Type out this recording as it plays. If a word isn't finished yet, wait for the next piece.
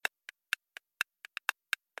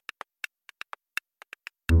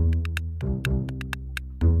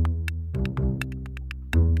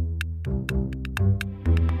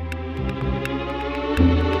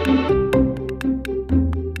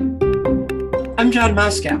I'm John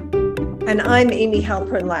Moscow. And I'm Amy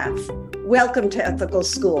Halpern Laff. Welcome to Ethical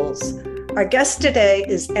Schools. Our guest today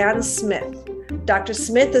is Ann Smith. Dr.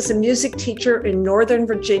 Smith is a music teacher in Northern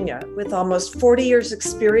Virginia with almost 40 years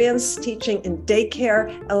experience teaching in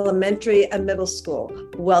daycare, elementary, and middle school.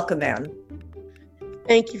 Welcome, Ann.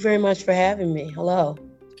 Thank you very much for having me. Hello.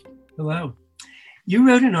 Hello. You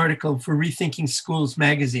wrote an article for Rethinking Schools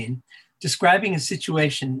magazine describing a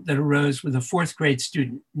situation that arose with a fourth grade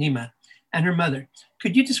student, Nima, and her mother.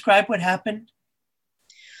 Could you describe what happened?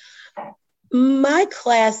 My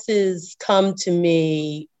classes come to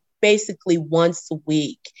me basically once a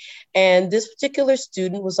week. And this particular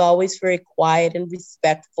student was always very quiet and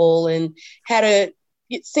respectful and it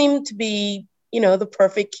seemed to be, the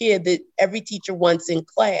perfect kid that every teacher wants in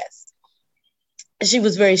class. She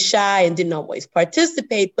was very shy and didn't always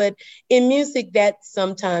participate, but in music, that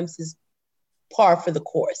sometimes is par for the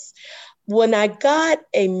course. When I got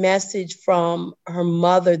a message from her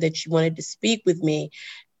mother that she wanted to speak with me,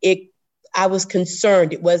 I was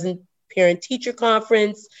concerned. It wasn't parent-teacher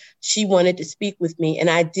conference. She wanted to speak with me, and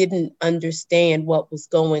I didn't understand what was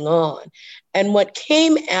going on. And what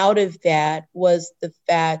came out of that was the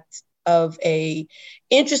fact of a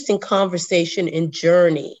interesting conversation and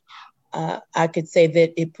journey. I could say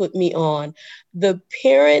that it put me on. The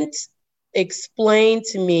parent explained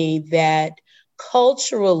to me that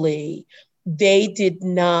culturally, they did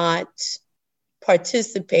not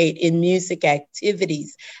participate in music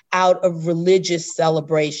activities out of religious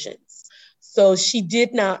celebrations. So she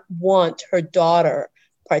did not want her daughter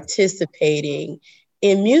participating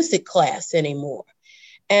in music class anymore.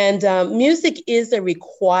 And music is a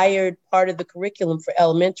required part of the curriculum for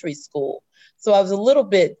elementary school. So I was a little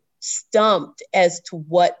bit stumped as to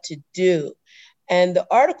what to do. And the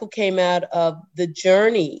article came out of the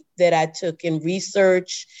journey that I took in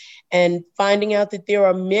research and finding out that there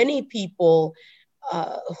are many people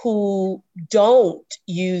who don't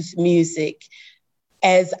use music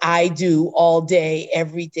as I do all day,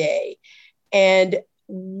 every day. And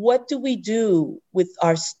what do we do with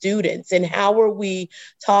our students? And how are we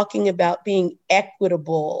talking about being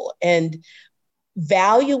equitable and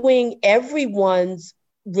valuing everyone's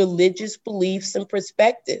religious beliefs and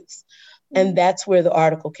perspectives? And that's where the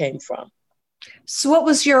article came from. So what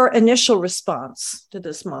was your initial response to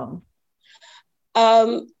this mom?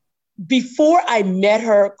 Before I met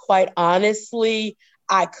her, quite honestly,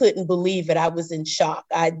 I couldn't believe it. I was in shock.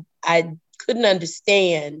 I couldn't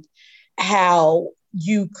understand how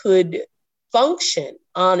you could function,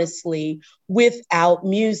 honestly, without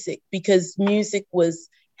music, because music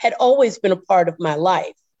had always been a part of my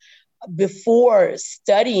life. Before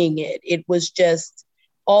studying it, it was just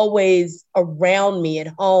always around me at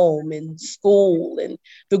home and school and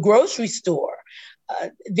the grocery store.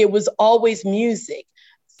 There was always music.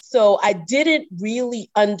 So I didn't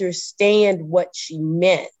really understand what she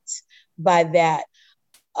meant by that.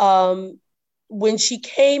 When she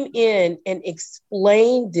came in and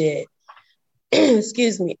explained it,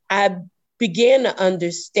 excuse me, I began to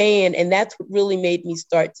understand, and that's what really made me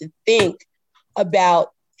start to think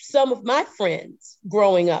about some of my friends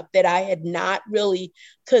growing up that I had not really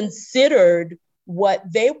considered what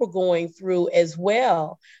they were going through as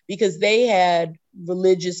well, because they had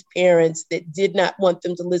religious parents that did not want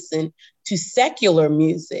them to listen to secular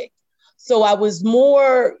music. So I was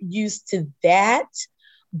more used to that,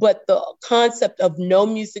 but the concept of no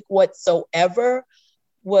music whatsoever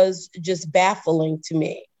was just baffling to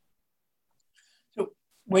me. So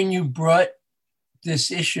when you brought this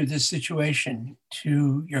situation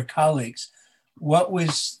to your colleagues, what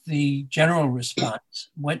was the general response?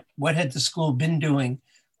 What had the school been doing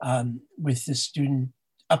with the student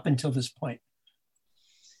up until this point?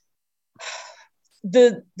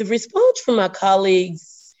 The response from my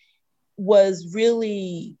colleagues was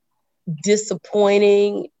really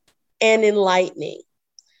disappointing and enlightening.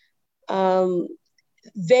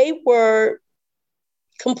 They were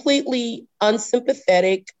completely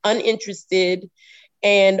unsympathetic, uninterested,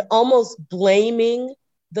 and almost blaming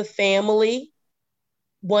the family,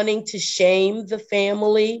 wanting to shame the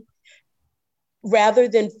family. Rather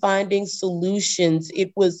than finding solutions,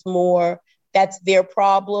 it was more, that's their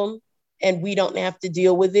problem and we don't have to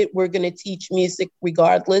deal with it. We're going to teach music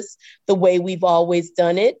regardless, the way we've always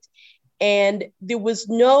done it. And there was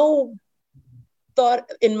no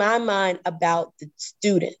thought in my mind about the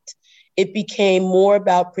student. It became more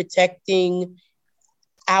about protecting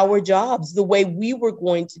our jobs, the way we were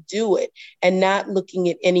going to do it, and not looking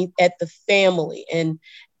at the family. And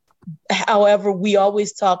however, we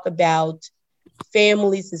always talk about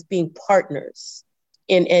families as being partners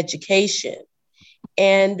in education.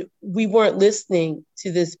 and we weren't listening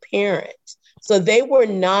to this parent. So they were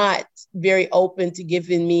not very open to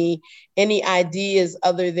giving me any ideas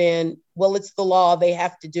other than, well, it's the law, they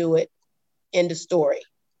have to do it, end of story.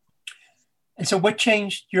 And so what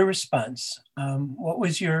changed your response? What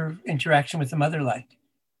was your interaction with the mother like?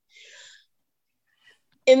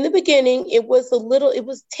 In the beginning, it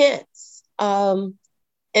was tense. And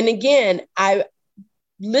again,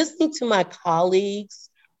 listening to my colleagues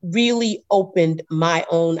really opened my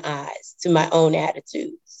own eyes to my own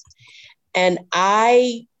attitudes. And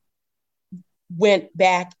I went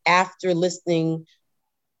back after listening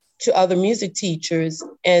to other music teachers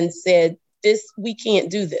and said, we can't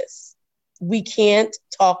do this. We can't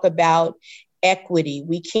talk about equity.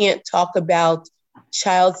 We can't talk about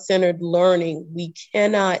child-centered learning. We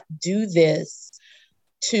cannot do this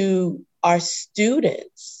to our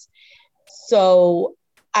students. So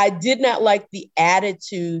I did not like the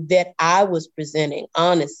attitude that I was presenting,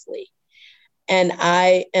 honestly. And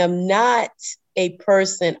I am not a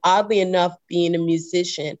person, oddly enough, being a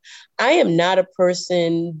musician, I am not a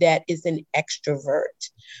person that is an extrovert.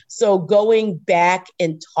 So going back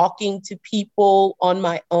and talking to people on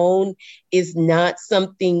my own is not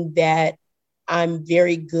something that I'm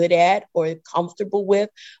very good at or comfortable with.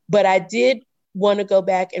 But I did want to go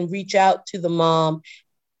back and reach out to the mom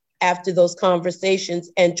after those conversations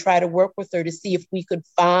and try to work with her to see if we could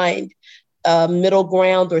find a middle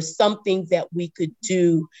ground or something that we could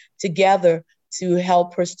do together to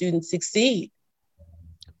help her students succeed.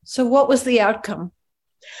 So what was the outcome?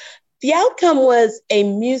 The outcome was a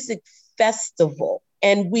music festival,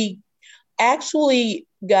 and we actually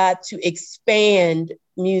got to expand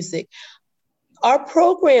music. Our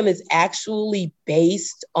program is actually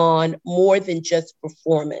based on more than just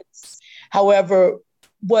performance. However,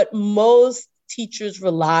 what most teachers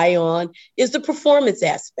rely on is the performance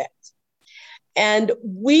aspect. And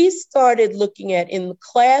we started looking at, in the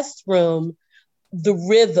classroom, the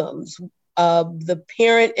rhythms. The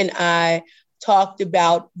parent and I talked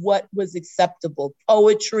about what was acceptable,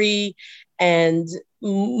 poetry and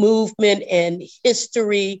movement and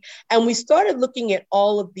history. And we started looking at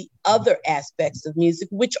all of the other aspects of music,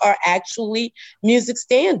 which are actually music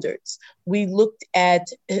standards. We looked at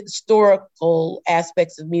historical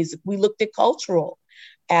aspects of music. We looked at cultural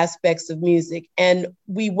aspects of music. And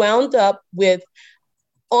we wound up with,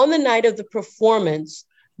 on the night of the performance,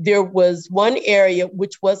 there was one area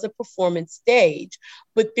which was a performance stage,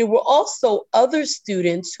 but there were also other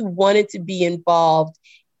students who wanted to be involved,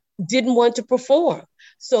 didn't want to perform.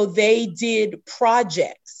 So they did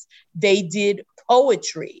projects, they did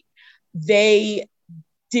poetry,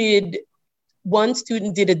 one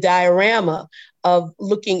student did a diorama of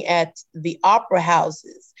looking at the opera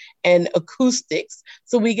houses and acoustics.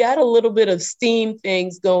 So we got a little bit of STEAM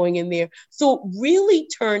things going in there. So it really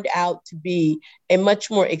turned out to be a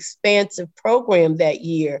much more expansive program that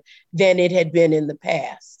year than it had been in the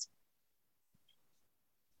past.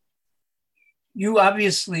 You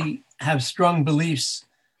obviously have strong beliefs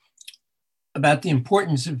about the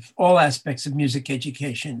importance of all aspects of music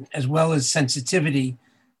education, as well as sensitivity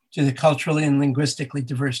to the culturally and linguistically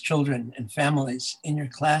diverse children and families in your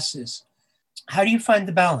classes. How do you find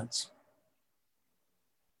the balance?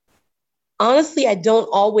 Honestly, I don't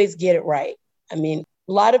always get it right. I mean,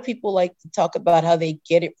 a lot of people like to talk about how they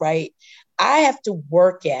get it right. I have to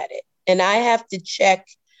work at it, and I have to check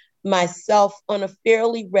myself on a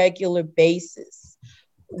fairly regular basis.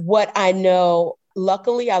 What I know,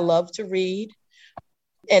 luckily, I love to read,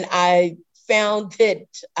 and I found that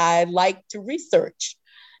I like to research.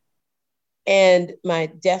 And my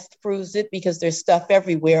desk proves it because there's stuff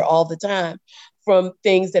everywhere all the time from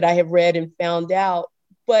things that I have read and found out.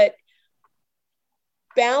 But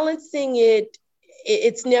balancing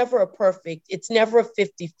it's never it's never a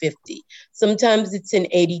 50-50. Sometimes it's an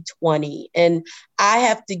 80-20. And I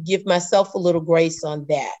have to give myself a little grace on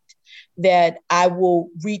that I will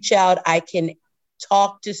reach out. I can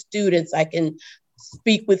talk to students. I can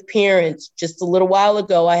speak with parents. Just a little while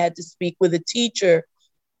ago, I had to speak with a teacher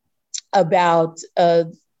about a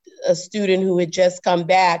student who had just come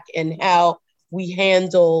back and how we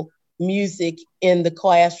handle music in the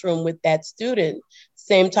classroom with that student,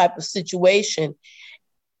 same type of situation.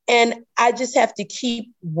 And I just have to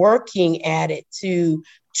keep working at it to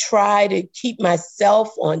try to keep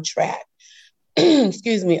myself on track,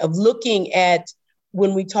 excuse me, of looking at,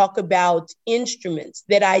 when we talk about instruments,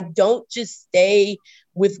 that I don't just stay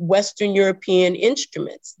with Western European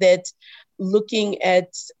instruments, that looking at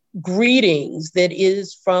greetings, that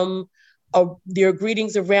is from, there are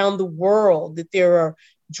greetings around the world, that there are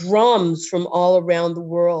drums from all around the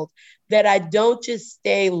world, that I don't just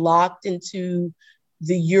stay locked into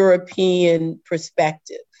the European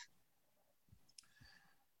perspective.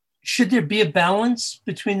 Should there be a balance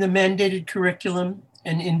between the mandated curriculum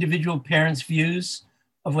and individual parents' views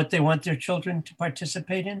of what they want their children to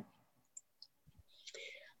participate in?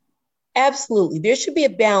 Absolutely. There should be a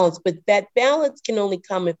balance, but that balance can only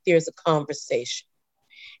come if there's a conversation.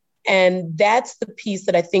 And that's the piece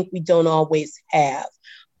that I think we don't always have,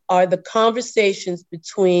 are the conversations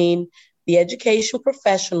between the education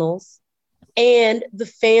professionals and the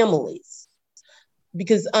families.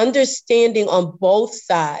 Because understanding on both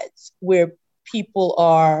sides where people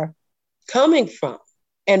are coming from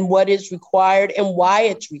and what is required and why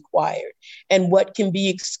it's required and what can be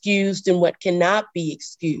excused and what cannot be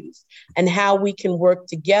excused and how we can work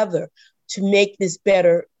together to make this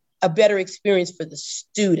a better experience for the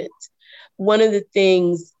student. One of the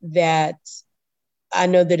things that I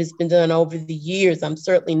know that has been done over the years, I'm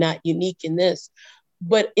certainly not unique in this,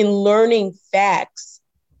 but in learning facts,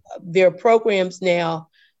 there are programs now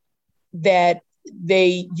that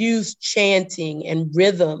they use chanting and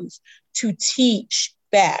rhythms to teach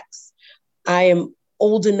facts. I am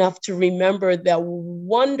old enough to remember that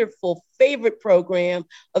wonderful favorite program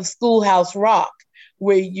of Schoolhouse Rock,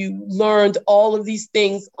 where you learned all of these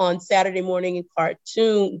things on Saturday morning in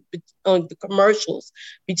cartoon, on the commercials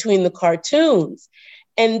between the cartoons,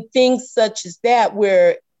 and things such as that,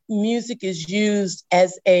 where music is used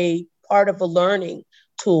as a part of a learning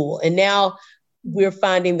tool. And now we're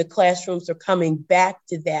finding the classrooms are coming back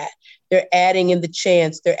to that. They're adding in the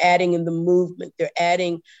chants, they're adding in the movement, they're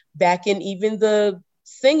adding back in even the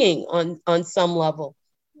singing on some level.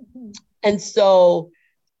 Mm-hmm. And so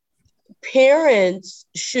parents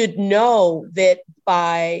should know that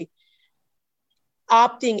by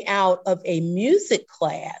opting out of a music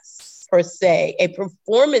class, per se, a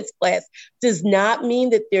performance class, does not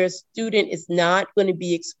mean that their student is not going to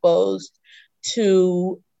be exposed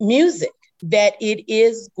to music, that it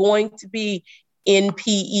is going to be in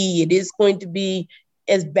PE, it is going to be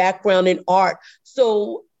as background in art.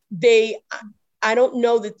 So I don't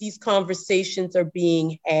know that these conversations are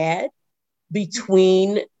being had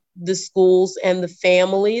between the schools and the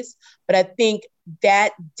families, but I think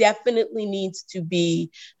that definitely needs to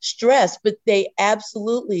be stressed, but they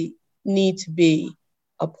absolutely need to be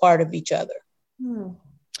a part of each other.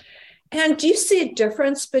 And do you see a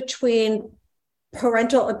difference between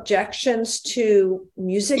parental objections to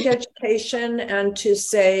music education and to,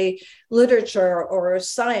 say, literature or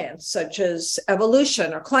science, such as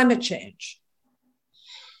evolution or climate change?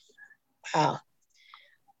 Wow.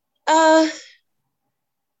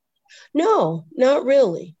 No, not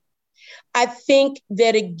really. I think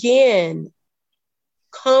that, again,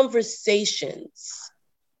 conversations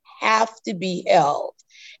have to be held.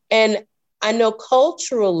 And I know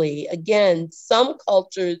culturally, again, some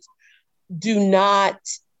cultures do not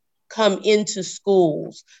come into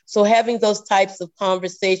schools. So having those types of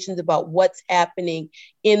conversations about what's happening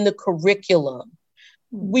in the curriculum.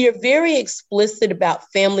 We are very explicit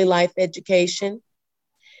about family life education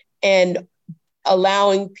and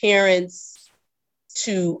allowing parents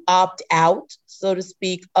to opt out, so to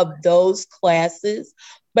speak, of those classes.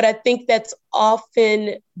 But I think that's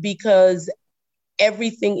often because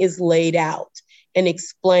everything is laid out and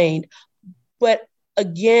explained. But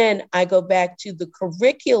again, I go back to the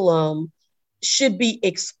curriculum should be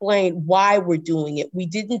explained why we're doing it. We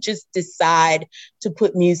didn't just decide to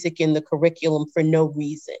put music in the curriculum for no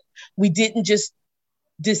reason. We didn't just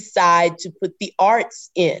decide to put the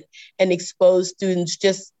arts in and expose students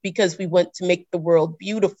just because we want to make the world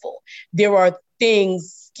beautiful. There are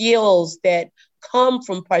things, skills that come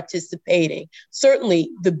from participating.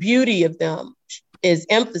 Certainly the beauty of them is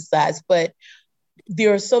emphasized, but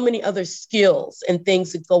there are so many other skills and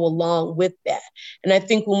things that go along with that. And I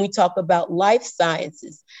think when we talk about life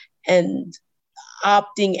sciences and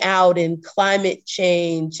opting out and climate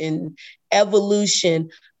change and evolution,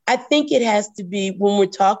 I think it has to be when we're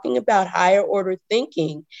talking about higher order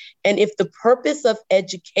thinking. And if the purpose of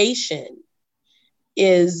education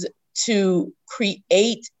is to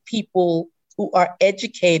create people who are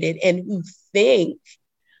educated and who think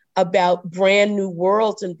about brand new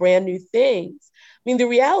worlds and brand new things, I mean, the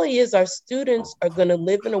reality is our students are going to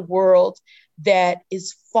live in a world that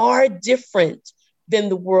is far different than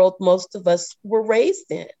the world most of us were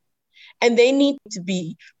raised in. And they need to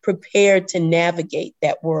be prepared to navigate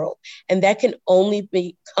that world. And that can only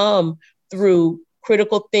come through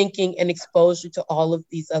critical thinking and exposure to all of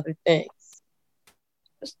these other things.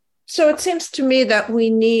 So it seems to me that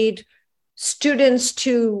we need students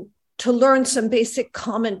to learn some basic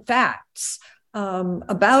common facts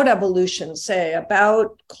about evolution, say,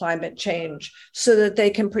 about climate change, so that they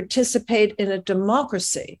can participate in a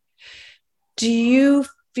democracy. Do you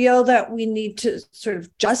feel that we need to sort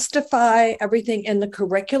of justify everything in the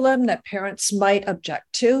curriculum that parents might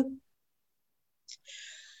object to?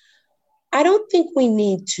 I don't think we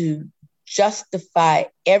need to justify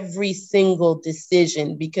every single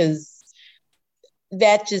decision, because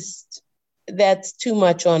that's too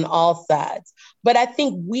much on all sides. But I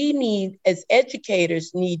think we need, as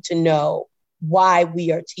educators, need to know why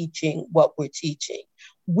we are teaching what we're teaching.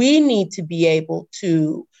 We need to be able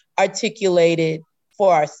to articulate it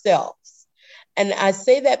for ourselves. And I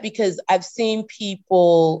say that because I've seen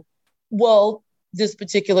people, well, this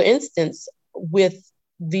particular instance with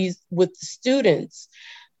the students,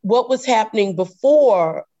 what was happening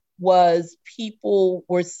before was people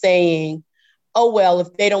were saying, oh, well,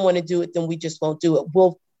 if they don't want to do it, then we just won't do it.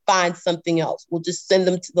 We'll find something else. We'll just send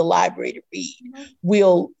them to the library to read. Mm-hmm.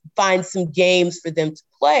 We'll find some games for them to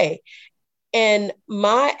play. And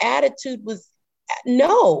my attitude was,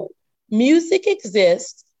 no, music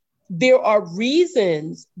exists. There are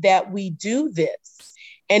reasons that we do this.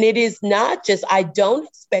 And it is not just, I don't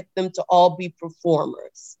expect them to all be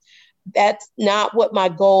performers. That's not what my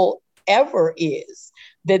goal ever is,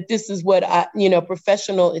 that this is what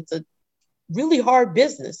professional, it's a really hard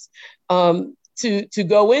business to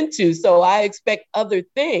go into. So I expect other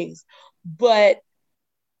things. But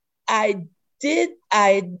I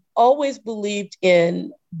always believed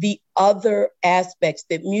in the other aspects,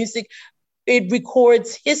 that music, it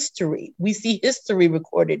records history. We see history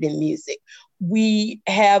recorded in music. We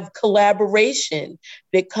have collaboration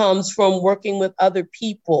that comes from working with other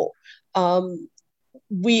people.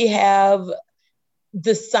 We have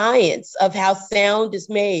the science of how sound is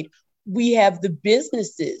made. We have the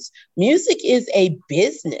businesses. Music is a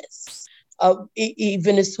business,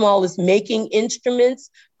 even as small as making instruments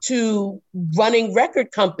to running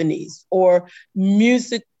record companies or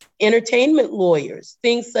music entertainment lawyers,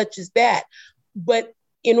 things such as that. But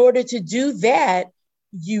in order to do that,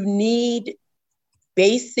 you need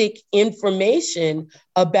basic information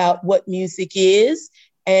about what music is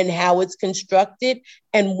and how it's constructed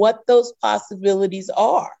and what those possibilities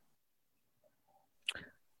are.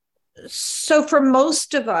 So for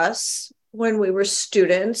most of us, when we were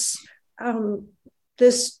students,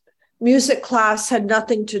 this music class had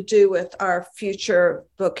nothing to do with our future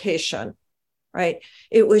vocation, right?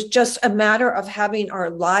 It was just a matter of having our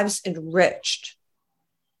lives enriched.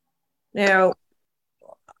 Now,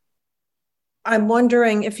 I'm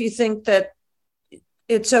wondering if you think that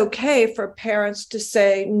it's okay for parents to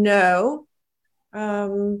say, no,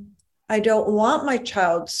 I don't want my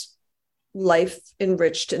child's life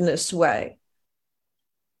enriched in this way.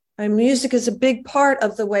 And music is a big part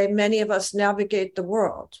of the way many of us navigate the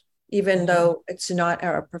world, even though it's not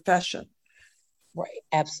our profession. Right,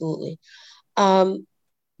 absolutely. Do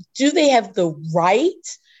they have the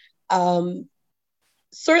right?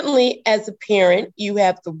 Certainly, as a parent, you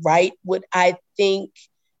have the right. Would I think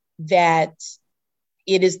that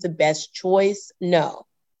it is the best choice? No.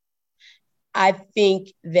 I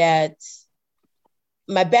think that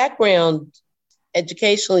my background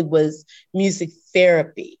educationally was music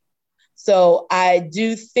therapy. So I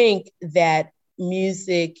do think that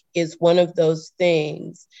music is one of those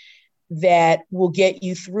things that will get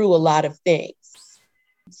you through a lot of things.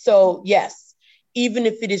 So yes, even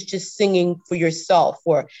if it is just singing for yourself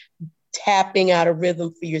or tapping out a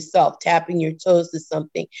rhythm for yourself, tapping your toes to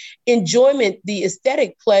something, enjoyment, the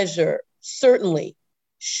aesthetic pleasure certainly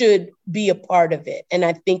should be a part of it. And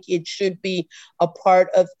I think it should be a part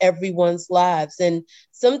of everyone's lives. And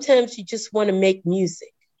sometimes you just want to make music,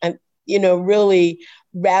 and, really,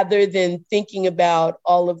 rather than thinking about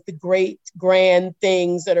all of the great, grand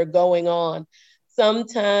things that are going on.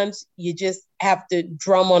 Sometimes you just have to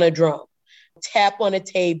drum on a drum, tap on a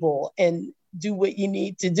table, and do what you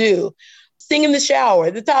need to do. Sing in the shower,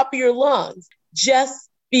 at the top of your lungs. Just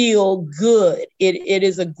feel good. It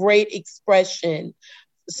is a great expression.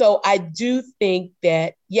 So I do think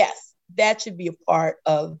that, yes, that should be a part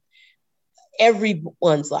of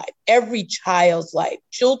everyone's life, every child's life.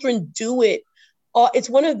 Children do it. It's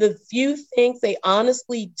one of the few things they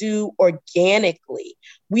honestly do organically.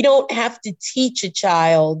 We don't have to teach a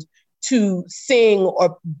child to sing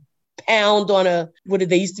or pound on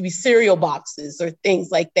they used to be cereal boxes or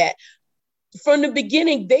things like that. From the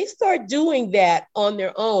beginning, they start doing that on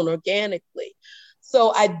their own organically.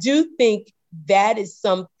 So I do think that is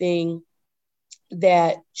something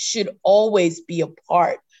that should always be a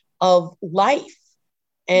part of life.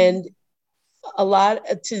 And a lot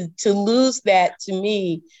to lose that, to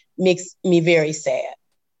me, makes me very sad.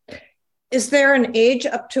 Is there an age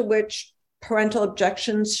up to which parental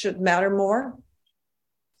objections should matter more?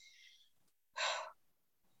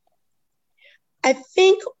 I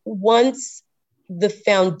think once the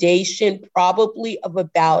foundation, probably of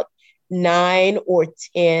about 9 or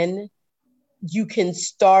 10, you can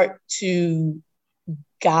start to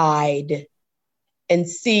guide and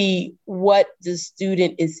see what the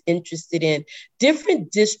student is interested in.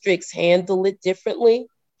 Different districts handle it differently.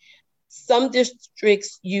 Some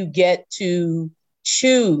districts you get to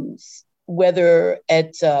choose whether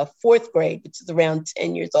at fourth grade, which is around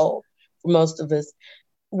 10 years old for most of us,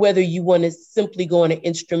 whether you want to simply go on an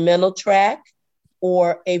instrumental track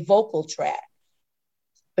or a vocal track.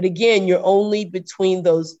 But again, you're only between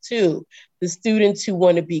those two. The students who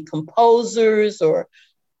want to be composers or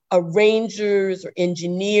arrangers or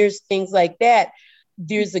engineers, things like that,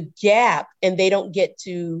 there's a gap and they don't get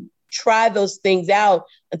to try those things out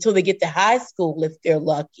until they get to high school if they're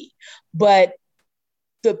lucky. But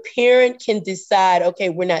the parent can decide, okay,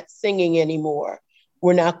 we're not singing anymore.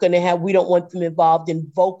 We don't want them involved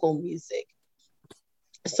in vocal music.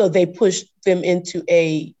 So they push them into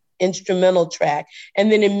a instrumental track.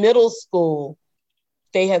 And then in middle school,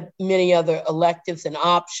 they have many other electives and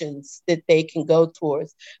options that they can go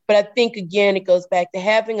towards. But I think, again, it goes back to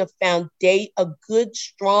having a good,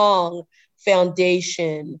 strong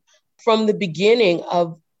foundation from the beginning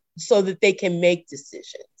so that they can make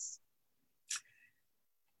decisions.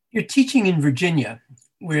 You're teaching in Virginia,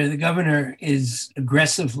 where the governor is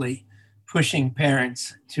aggressively pushing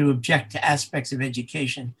parents to object to aspects of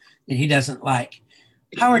education that he doesn't like.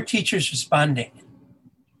 How are teachers responding?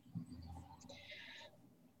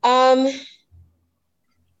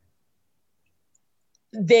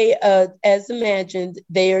 They, as imagined,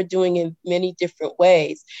 they are doing it in many different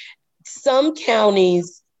ways. Some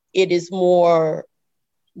counties, it is more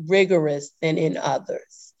rigorous than in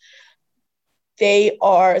others.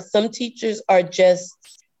 Some teachers are just,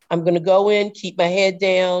 I'm going to go in, keep my head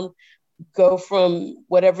down, go from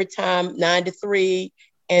whatever time, 9 to 3,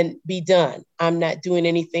 and be done. I'm not doing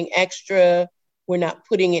anything extra. We're not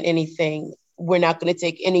putting in anything. We're not going to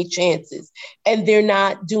take any chances. And they're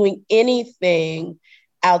not doing anything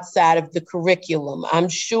outside of the curriculum. I'm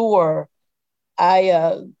sure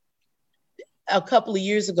a couple of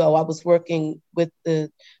years ago, I was working with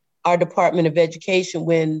our Department of Education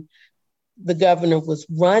when the governor was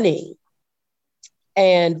running,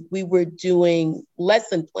 and we were doing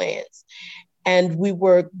lesson plans, and we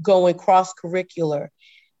were going cross-curricular,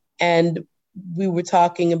 and we were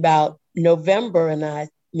talking about November, and I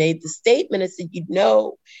made the statement. I said,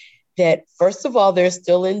 that first of all, there's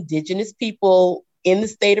still indigenous people in the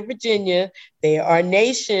state of Virginia. There are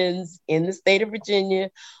nations in the state of Virginia.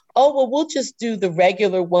 Oh, well, we'll just do the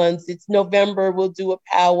regular ones. It's November, we'll do a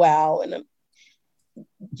powwow. And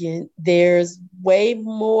there's way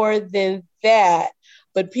more than that.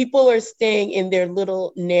 But people are staying in their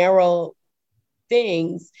little narrow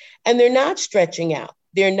things, and they're not stretching out.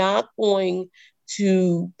 They're not going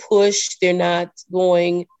to push. They're not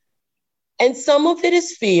going. And some of it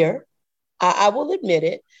is fear. I will admit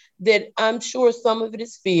it, that I'm sure some of it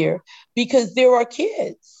is fear, because there are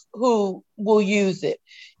kids who will use it.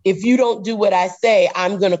 If you don't do what I say,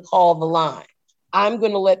 I'm going to call the line. I'm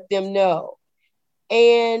going to let them know.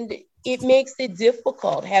 And it makes it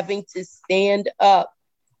difficult having to stand up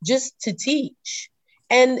just to teach.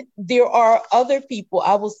 And there are other people,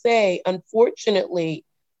 I will say, unfortunately,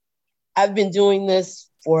 I've been doing this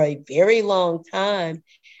for a very long time,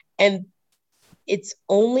 and it's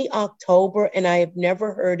only October, and I have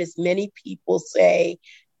never heard as many people say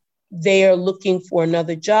they are looking for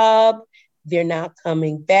another job. They're not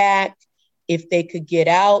coming back. If they could get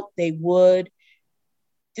out, they would.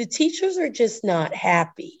 The teachers are just not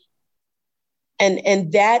happy.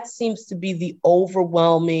 And that seems to be the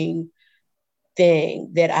overwhelming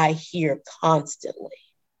thing that I hear constantly.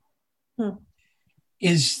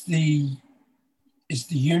 Is the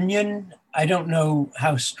union, I don't know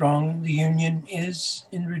how strong the union is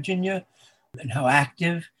in Virginia and how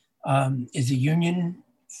active. Is the union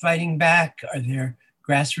fighting back? Are there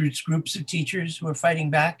grassroots groups of teachers who are fighting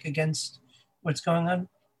back against what's going on?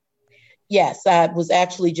 Yes, I was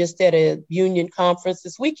actually just at a union conference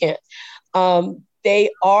this weekend.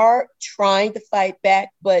 They are trying to fight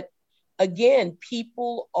back, but again,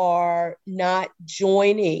 people are not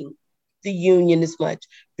joining the union as much.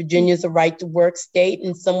 Virginia is a right to work state,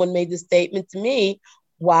 and someone made the statement to me,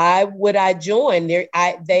 why would I join?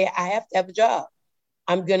 I have to have a job.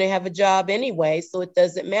 I'm going to have a job anyway, so it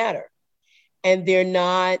doesn't matter. And they're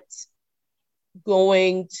not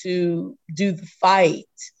going to do the fight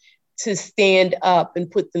to stand up and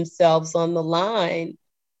put themselves on the line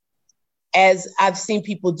as I've seen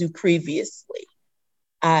people do previously.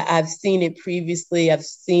 I've seen it previously. I've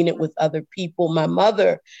seen it with other people. My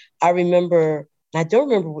mother, I remember, I don't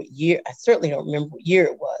remember what year, I certainly don't remember what year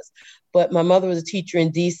it was, but my mother was a teacher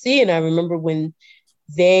in DC. And I remember when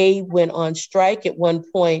they went on strike at one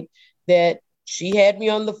point that she had me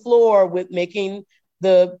on the floor with making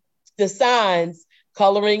the signs,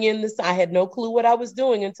 coloring in the, I had no clue what I was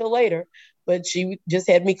doing until later, but she just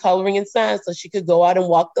had me coloring in signs so she could go out and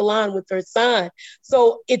walk the line with her sign.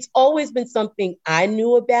 So it's always been something I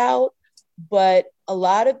knew about, but a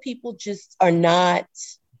lot of people just are not,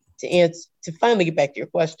 to finally get back to your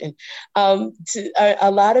question,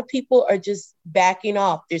 a lot of people are just backing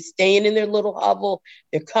off. They're staying in their little hovel.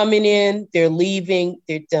 They're coming in, they're leaving,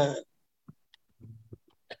 they're done.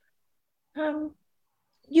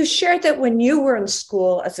 You shared that when you were in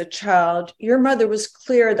school as a child, your mother was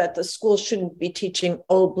clear that the school shouldn't be teaching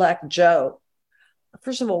Old Black Joe.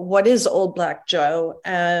 First of all, what is Old Black Joe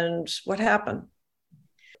and what happened?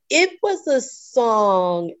 It was a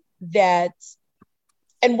song that,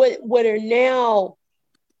 and what are now,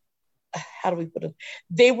 how do we put it?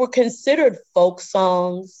 They were considered folk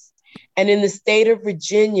songs. And in the state of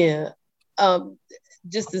Virginia,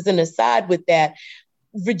 just as an aside with that,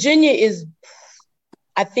 Virginia is,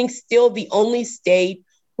 I think, still the only state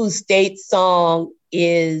whose state song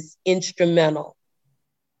is instrumental.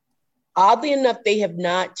 Oddly enough, they have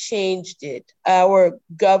not changed it. Our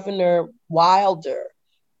Governor Wilder,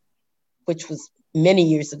 which was many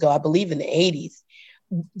years ago, I believe in the 80s,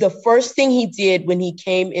 the first thing he did when he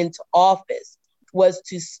came into office was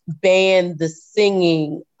to ban the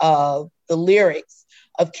singing of the lyrics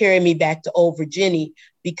of Carry Me Back to Old Virginia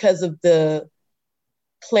because of the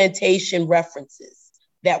plantation references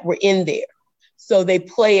that were in there. So they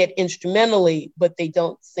play it instrumentally, but they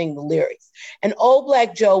don't sing the lyrics. And Old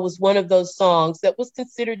Black Joe was one of those songs that was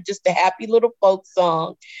considered just a happy little folk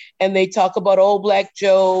song. And they talk about Old Black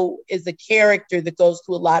Joe as a character that goes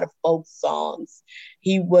through a lot of folk songs.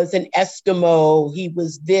 He was an Eskimo. He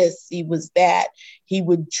was this, he was that. He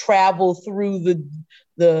would travel through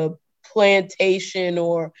the plantation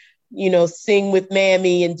or, sing with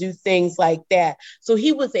Mammy and do things like that. So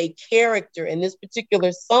he was a character in this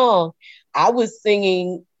particular song. I was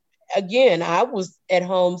singing, again, I was at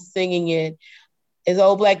home singing it as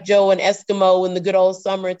Old Black Joe and Eskimo in the good old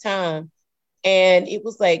summertime. And it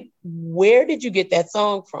was like, where did you get that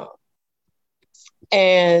song from?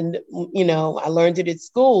 And, I learned it at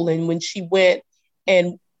school. And when she went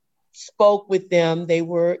and spoke with them, they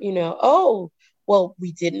were, oh, well,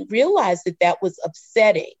 we didn't realize that was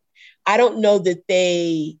upsetting. I don't know that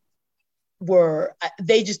they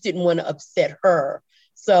just didn't want to upset her.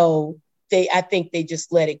 So I think they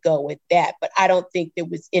just let it go at that. But I don't think there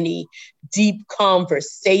was any deep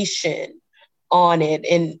conversation on it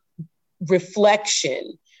and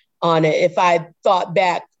reflection on it. If I thought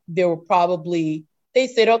back, they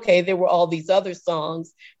said, okay, there were all these other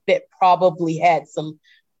songs that probably had some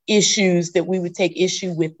issues that we would take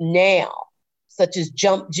issue with now, such as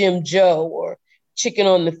Jump Jim Joe or Chicken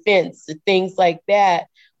on the Fence and things like that,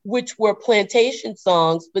 which were plantation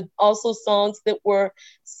songs, but also songs that were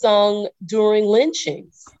sung during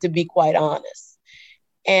lynchings, to be quite honest.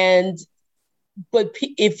 But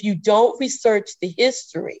if you don't research the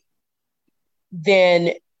history,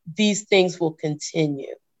 then these things will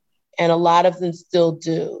continue. And a lot of them still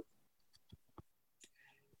do.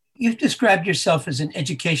 You've described yourself as an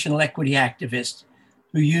educational equity activist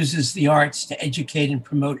who uses the arts to educate and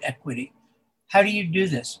promote equity. How do you do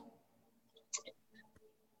this?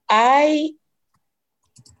 I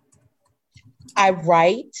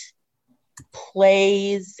write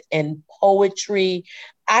plays and poetry.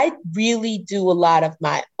 I really do a lot of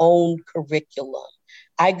my own curriculum.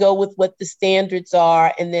 I go with what the standards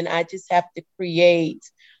are, and then I just have to create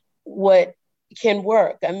what can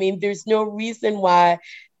work. I mean, there's no reason why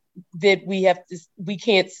that we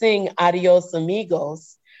can't sing Adios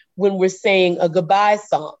Amigos when we're saying a goodbye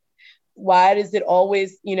song. Why does it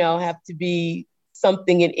always, have to be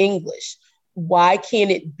something in English? Why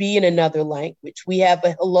can't it be in another language? We have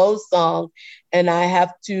a hello song and I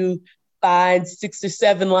have to find 6 or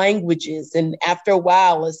 7 languages. And after a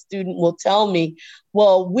while, a student will tell me,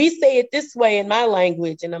 well, we say it this way in my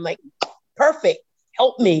language. And I'm like, perfect.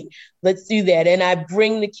 Help me. Let's do that. And I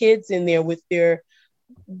bring the kids in there with their,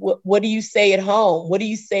 what do you say at home? What do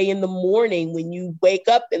you say in the morning when you wake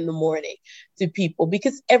up in the morning to people?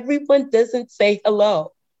 Because everyone doesn't say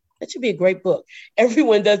hello. That should be a great book.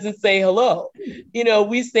 Everyone doesn't say hello.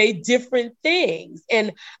 We say different things.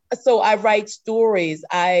 And so I write stories.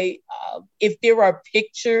 If there are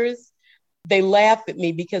pictures, They laugh at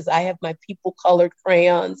me because I have my people colored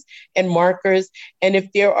crayons and markers. And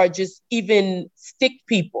if there are just even stick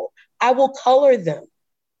people, I will color them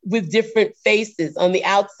with different faces on the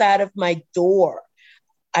outside of my door.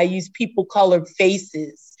 I use people colored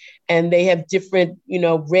faces, and they have different,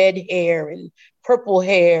 red hair and purple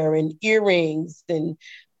hair and earrings and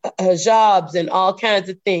hijabs and all kinds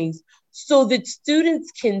of things, so that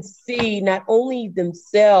students can see not only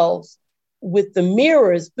themselves with the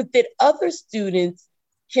mirrors, but that other students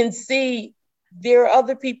can see there are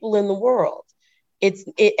other people in the world.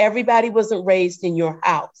 Everybody wasn't raised in your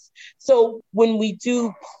house. So when we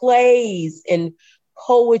do plays and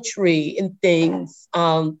poetry and things,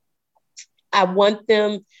 I want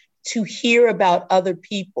them to hear about other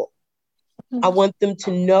people. I want them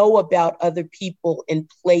to know about other people and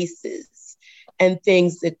places and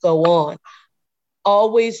things that go on.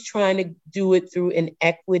 Always trying to do it through an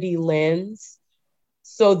equity lens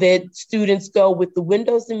so that students go with the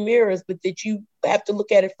windows and mirrors, but that you have to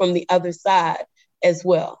look at it from the other side as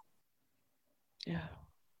well. Yeah.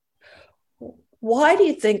 Why do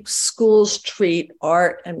you think schools treat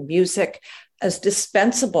art and music as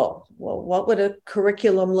dispensable? Well, what would a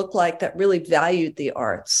curriculum look like that really valued the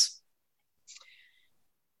arts?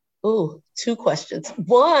 Oh, two questions.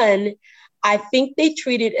 One, I think they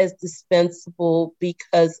treat it as dispensable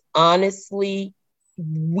because honestly,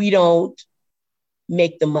 we don't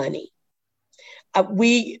make the money.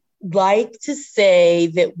 We like to say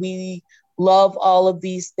that we love all of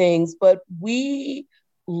these things, but we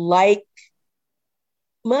like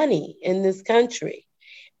money in this country.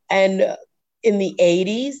 And in the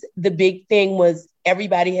 80s, the big thing was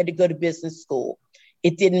everybody had to go to business school.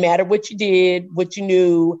 It didn't matter what you did, what you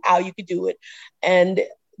knew, how you could do it. And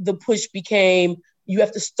the push became, you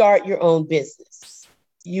have to start your own business.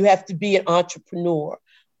 You have to be an entrepreneur.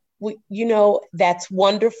 That's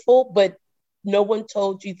wonderful, but no one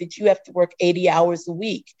told you that you have to work 80 hours a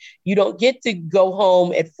week. You don't get to go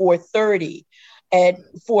home at 4:30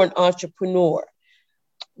 for an entrepreneur.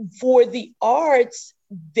 For the arts,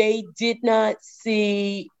 they did not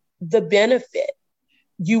see the benefit.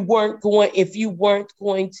 If you weren't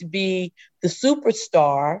going to be the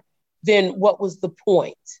superstar, then what was the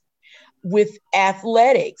point? With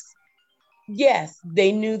athletics, yes,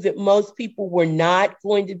 they knew that most people were not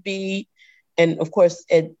going to be, and of course,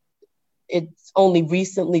 it's only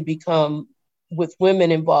recently become with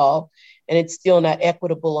women involved, and it's still not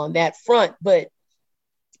equitable on that front, but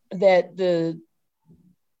that the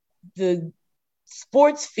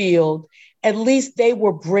sports field, at least they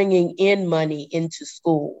were bringing in money into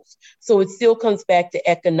schools. So it still comes back to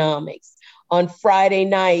economics. On Friday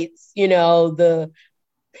nights, the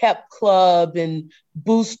pep club and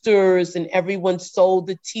boosters and everyone sold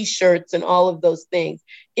the t-shirts and all of those things.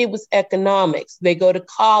 It was economics. They go to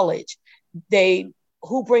college.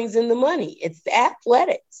 Who brings in the money? It's the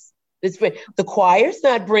athletics. The choir's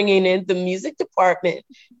not bringing in, the music department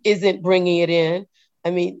isn't bringing it in. I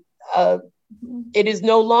mean, it is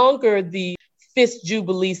no longer the Fisk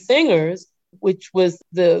Jubilee Singers, which was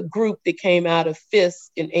the group that came out of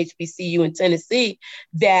Fisk and HBCU in Tennessee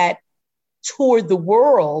that toured the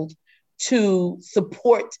world to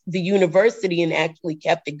support the university and actually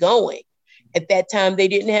kept it going. At that time, they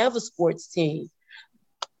didn't have a sports team.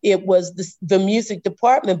 It was the music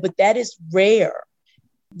department, but that is rare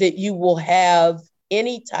that you will have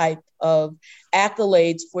any type of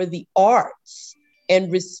accolades for the arts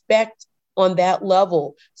and respect on that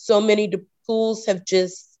level. So many schools have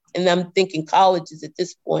and I'm thinking colleges at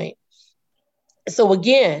this point. So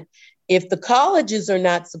again, if the colleges are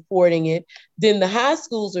not supporting it, then the high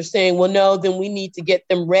schools are saying, well, no, then we need to get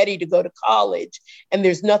them ready to go to college. And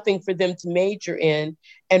there's nothing for them to major in.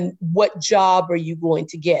 And what job are you going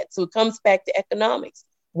to get? So it comes back to economics.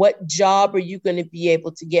 What job are you going to be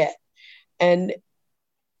able to get? And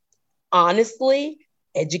honestly,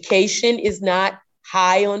 education is not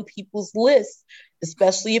high on people's lists,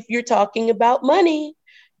 especially if you're talking about money.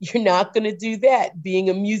 You're not going to do that. Being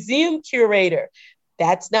a museum curator,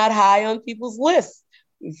 that's not high on people's lists.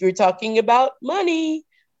 If you're talking about money,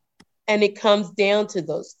 and it comes down to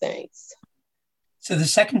those things. So the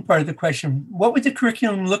second part of the question, what would the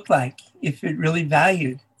curriculum look like if it really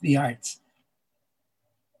valued the arts?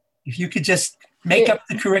 If you could just make up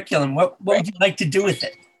the curriculum, what would you like to do with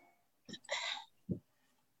it?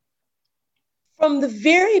 From the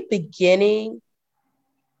very beginning,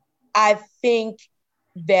 I think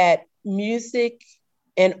that music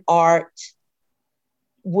and art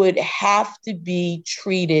would have to be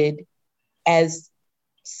treated as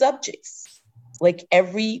subjects, like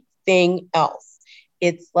everything else.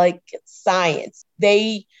 It's like science.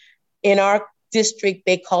 In our district,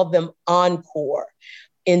 they call them encore.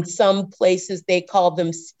 In some places, they call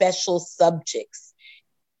them special subjects.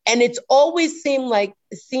 And it's always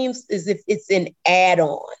seems as if it's an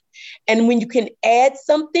add-on. And when you can add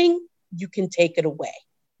something, you can take it away.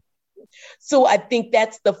 So I think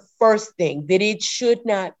that's the first thing, that it should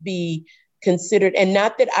not be considered. And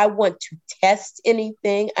not that I want to test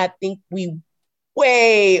anything. I think we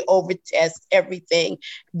way over test everything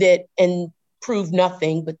and prove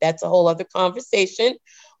nothing, but that's a whole other conversation.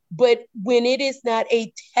 But when it is not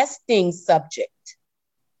a testing subject,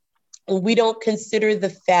 and we don't consider the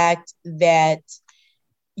fact that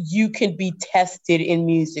you can be tested in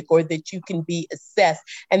music or that you can be assessed.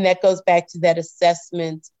 And that goes back to that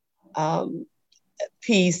assessment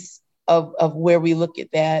piece of where we look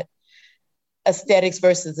at that aesthetics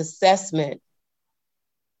versus assessment,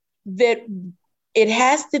 that it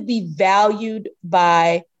has to be valued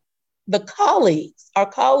by our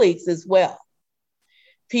colleagues as well.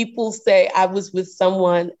 People say, I was with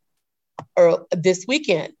someone this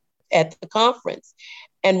weekend at the conference,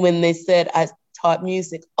 and when they said I taught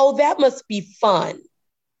music, oh, that must be fun.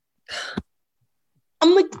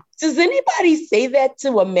 I'm like, does anybody say that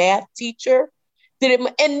to a math teacher?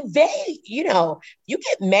 And they, you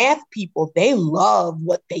get math people, they love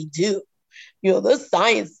what they do. Those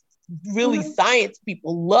science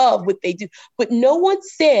people love what they do. But no one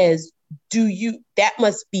says, that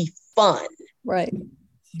must be fun. Right.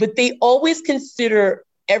 But they always consider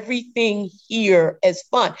everything here as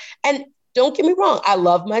fun. And don't get me wrong, I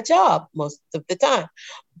love my job most of the time.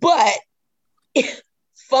 But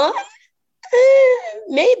fun?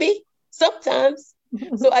 Maybe, sometimes.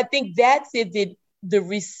 So I think that's it, the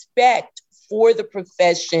respect for the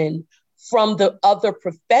profession from the other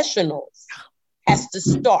professionals has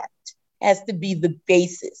to be the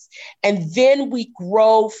basis. And then we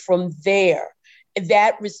grow from there.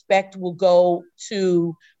 That respect will go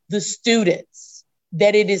to the students,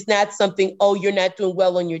 that it is not something, oh, you're not doing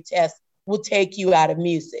well on your test, we'll take you out of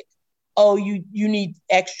music. Oh, you need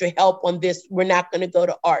extra help on this, we're not going to go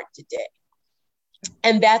to art today.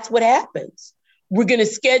 And that's what happens. We're going to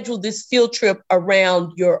schedule this field trip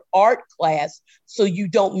around your art class so you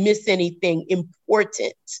don't miss anything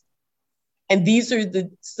important. And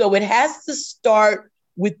so it has to start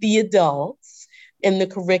with the adults in the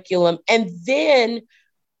curriculum, and then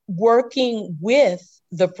working with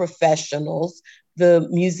the professionals, the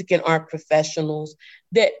music and art professionals,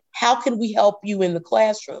 that how can we help you in the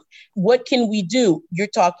classroom? What can we do? You're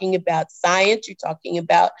talking about science, you're talking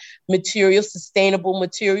about materials, sustainable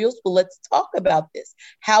materials. Well, let's talk about this.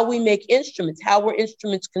 How we make instruments, how were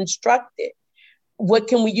instruments constructed? What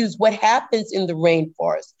can we use? What happens in the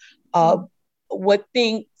rainforest? How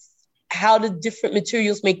do different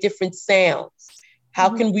materials make different sounds? How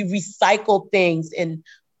can we recycle things and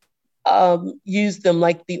use them,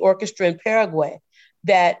 like the orchestra in Paraguay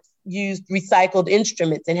that used recycled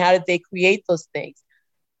instruments, and how did they create those things?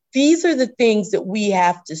 These are the things that we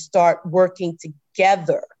have to start working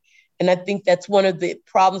together. And I think that's one of the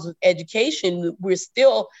problems with education. We're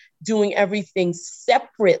still doing everything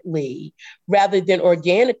separately rather than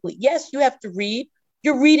organically. Yes, you have to read.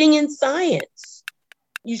 You're reading in science.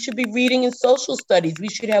 You should be reading in social studies. We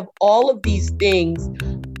should have all of these things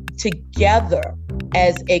together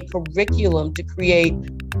as a curriculum to create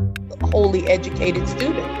a wholly educated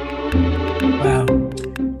student. Wow.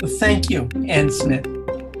 Well, thank you, Ann Smith.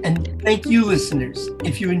 And thank you, listeners.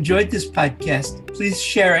 If you enjoyed this podcast, please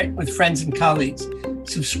share it with friends and colleagues.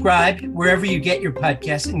 Subscribe wherever you get your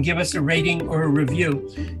podcasts and give us a rating or a review,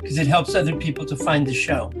 because it helps other people to find the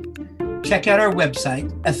show. Check out our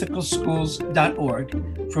website,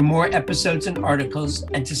 ethicalschools.org, for more episodes and articles,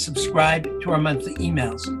 and to subscribe to our monthly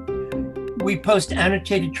emails. We post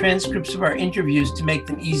annotated transcripts of our interviews to make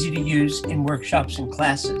them easy to use in workshops and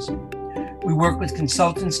classes. We work with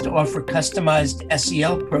consultants to offer customized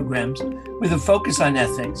SEL programs with a focus on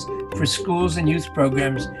ethics for schools and youth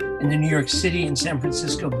programs in the New York City and San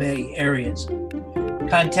Francisco Bay areas.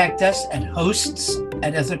 Contact us at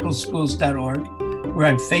hosts@ethicalschools.org. We're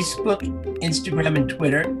on Facebook, Instagram, and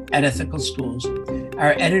Twitter at Ethical Schools.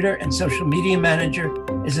 Our editor and social media manager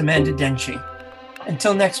is Amanda Denchi.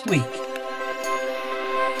 Until next week.